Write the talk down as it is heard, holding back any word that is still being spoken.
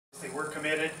They were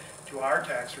committed to our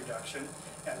tax reduction,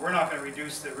 and we're not going to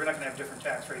reduce we're not going to have different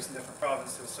tax rates in different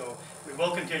provinces, so we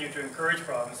will continue to encourage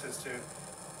provinces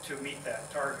to meet that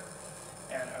target.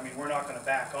 And I mean, we're not going to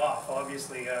back off.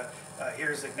 Obviously,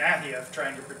 here's Ignatieff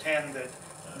trying to pretend that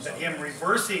him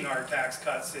reversing our tax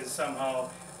cuts is somehow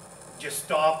just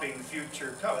stopping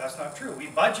future cuts. That's not true. We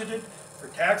budgeted for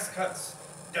tax cuts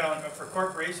down for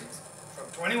corporations from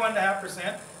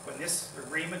 21.5% when this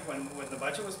agreement, when the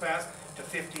budget was passed, to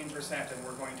 15%, and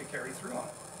we're going to carry through on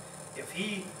it. If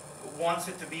he wants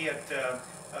it to be at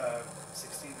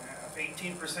 16.5%,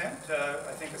 18%,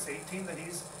 I think it's 18 that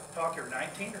he's talking, or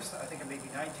 19, or so, I think it may be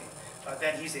 19,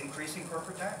 then he's increasing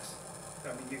corporate tax.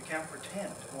 I mean, you can't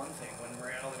pretend one thing when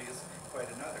reality is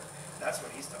quite another. That's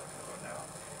what he's talking about now.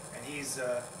 And he's,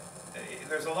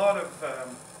 there's a lot of,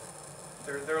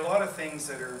 there are a lot of things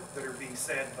that are being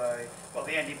said by, well,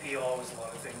 the NDP always a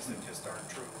lot of things that just aren't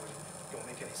true and don't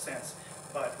make any sense.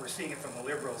 But we're seeing it from the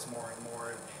Liberals more and more,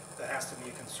 and that has to be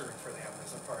a concern for them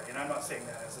as a party. And I'm not saying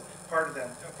that as a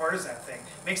partisan thing.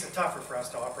 It makes it tougher for us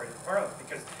to operate in Parliament,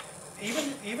 because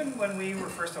even when we were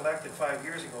first elected 5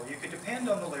 years ago, you could depend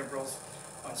on the Liberals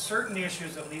on certain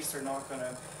issues. At least they're not going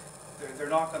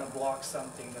to block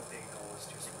something that they know is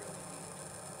just really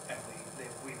needed, and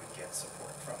we would get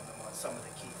support from them on some of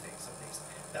the key things. At least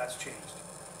that's changed,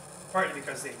 partly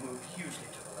because they've moved hugely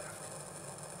to the left.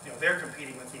 You know, they're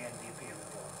competing with the NDP in the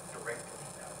Bloc directly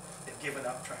now. They've given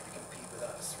up trying to compete with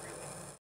us, really.